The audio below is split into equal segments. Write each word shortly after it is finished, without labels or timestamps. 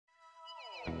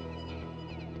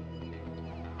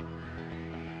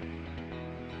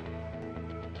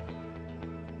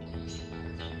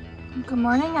Good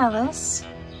morning, Ellis.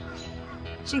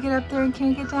 Did you get up there and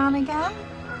can't get down again?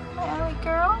 My Ellie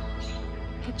girl?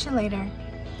 Catch you later.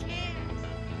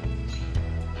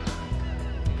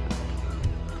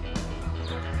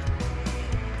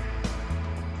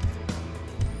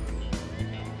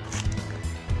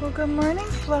 Well, good morning,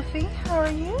 Fluffy. How are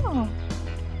you?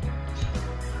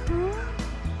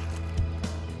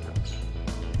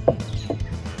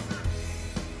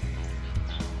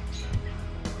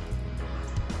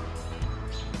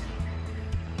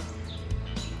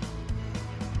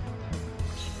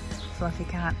 Fluffy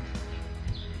cat.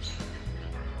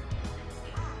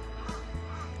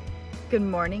 Good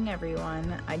morning,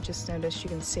 everyone. I just noticed you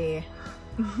can see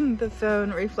the phone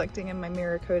reflecting in my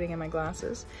mirror coating in my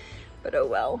glasses, but oh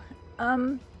well.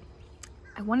 I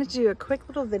wanted to do a quick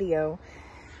little video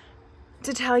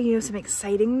to tell you some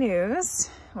exciting news.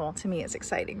 Well, to me it's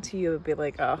exciting. To you it would be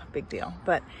like, oh, big deal.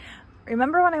 But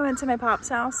remember when I went to my pop's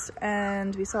house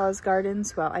and we saw his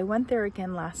gardens? Well, I went there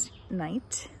again last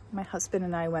night. My husband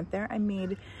and I went there. I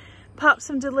made Pop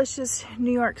some delicious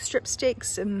New York strip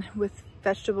steaks and with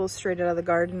vegetables straight out of the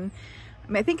garden. I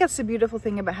mean, I think that's the beautiful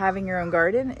thing about having your own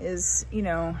garden is, you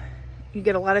know, you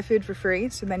get a lot of food for free,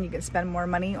 so then you can spend more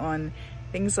money on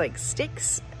things like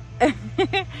steaks.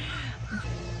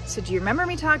 So do you remember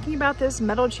me talking about those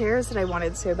metal chairs that I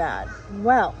wanted so bad?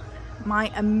 Well, my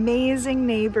amazing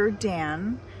neighbor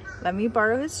Dan let me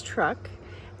borrow his truck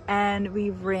and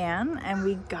we ran and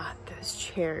we got those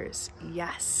chairs.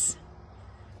 Yes.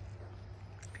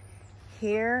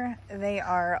 Here they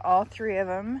are, all three of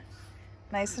them,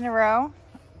 nice in a row,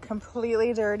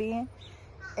 completely dirty,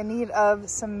 in need of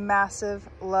some massive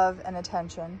love and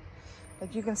attention.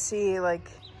 Like you can see,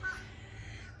 like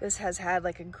this has had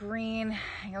like a green,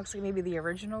 it looks like maybe the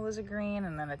original was a green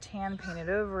and then a tan painted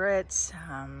over it.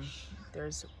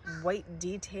 There's white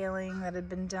detailing that had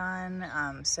been done.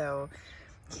 So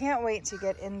can't wait to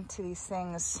get into these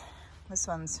things. This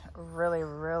one's really,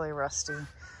 really rusty.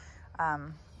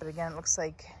 But again, it looks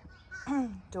like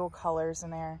dual colors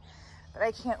in there. But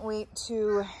I can't wait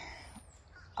to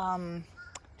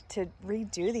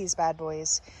redo these bad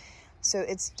boys. So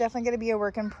it's definitely going to be a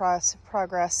work in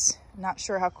progress. Not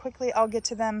sure how quickly I'll get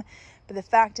to them, but the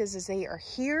fact is they are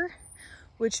here,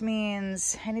 which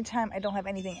means anytime I don't have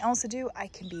anything else to do, I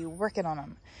can be working on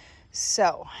them.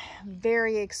 So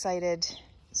very excited,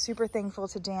 super thankful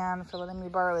to Dan for letting me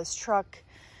borrow his truck,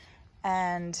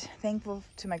 and thankful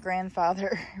to my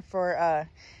grandfather for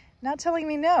not telling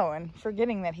me no and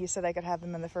forgetting that he said I could have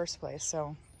them in the first place.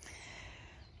 So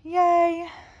yay.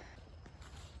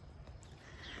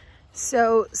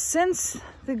 So since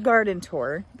the garden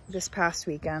tour this past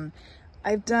weekend,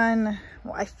 I've done,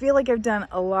 well, I feel like I've done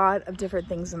a lot of different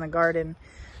things in the garden.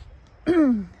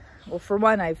 Well, for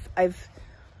one, I've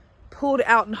pulled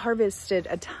out and harvested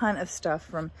a ton of stuff,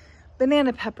 from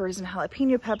banana peppers and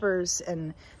jalapeno peppers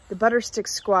and the butter stick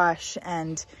squash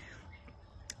and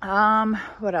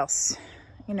what else?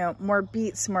 You know, more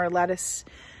beets, more lettuce,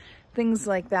 things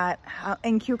like that,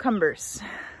 and cucumbers.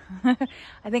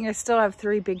 I think I still have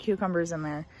 3 big cucumbers in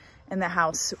there in the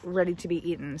house ready to be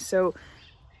eaten. So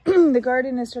the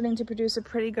garden is starting to produce a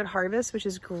pretty good harvest, which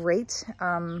is great.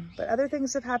 But other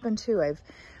things have happened too.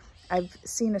 I've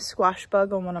seen a squash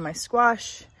bug on one of my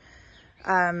squash.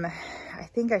 I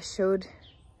think I showed,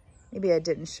 maybe I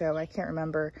didn't show, I can't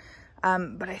remember.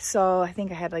 But I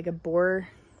think I had like a boar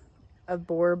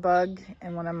bug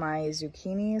in one of my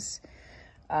zucchinis.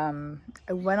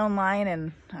 I went online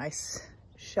and I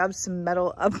shoved some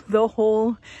metal up the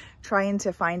hole trying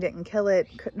to find it and kill it.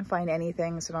 Couldn't find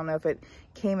anything, so I don't know if it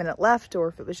came and it left or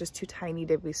if it was just too tiny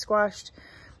to be squashed.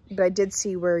 But I did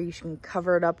see where you can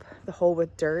cover it up, the hole,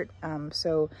 with dirt.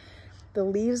 So the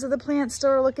leaves of the plant still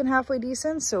are looking halfway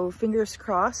decent, so fingers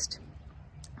crossed.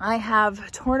 I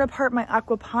have torn apart my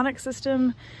aquaponic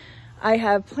system. I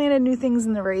have planted new things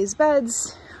in the raised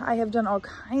beds. I have done all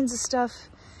kinds of stuff,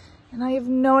 and I have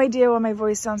no idea why my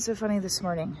voice sounds so funny this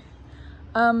morning.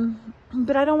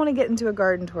 But I don't want to get into a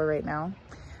garden tour right now.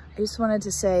 I just wanted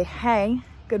to say, hey,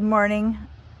 good morning.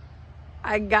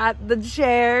 I got the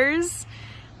chairs,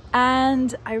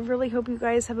 and I really hope you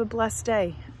guys have a blessed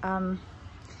day.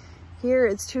 Here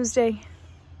it's Tuesday,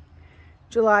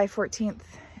 July 14th.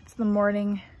 It's the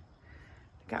morning.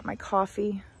 Got my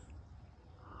coffee.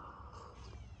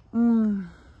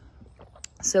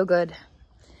 So good.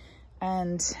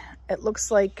 And it looks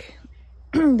like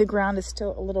the ground is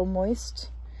still a little moist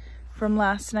from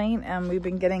last night, and we've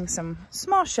been getting some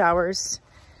small showers,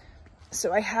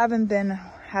 so I haven't been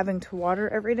having to water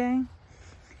every day.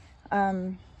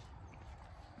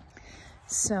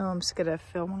 So I'm just gonna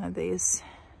fill one of these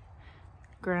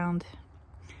ground.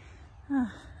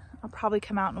 I'll probably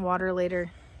come out and water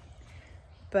later.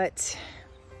 But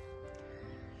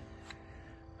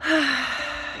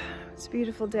it's a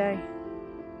beautiful day.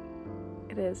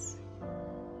 It is.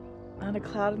 Not a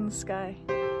cloud in the sky.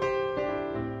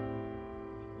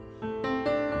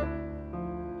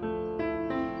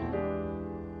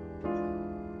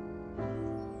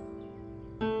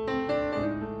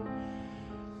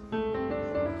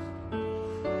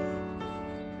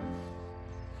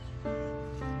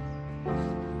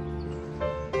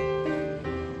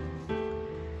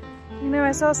 You know,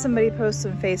 I saw somebody post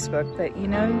on Facebook that, you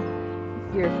know,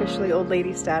 you're officially old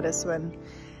lady status when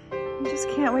you just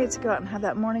can't wait to go out and have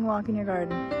that morning walk in your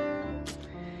garden.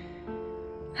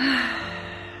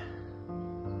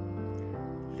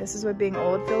 This is what being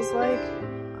old feels like.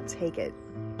 I'll take it.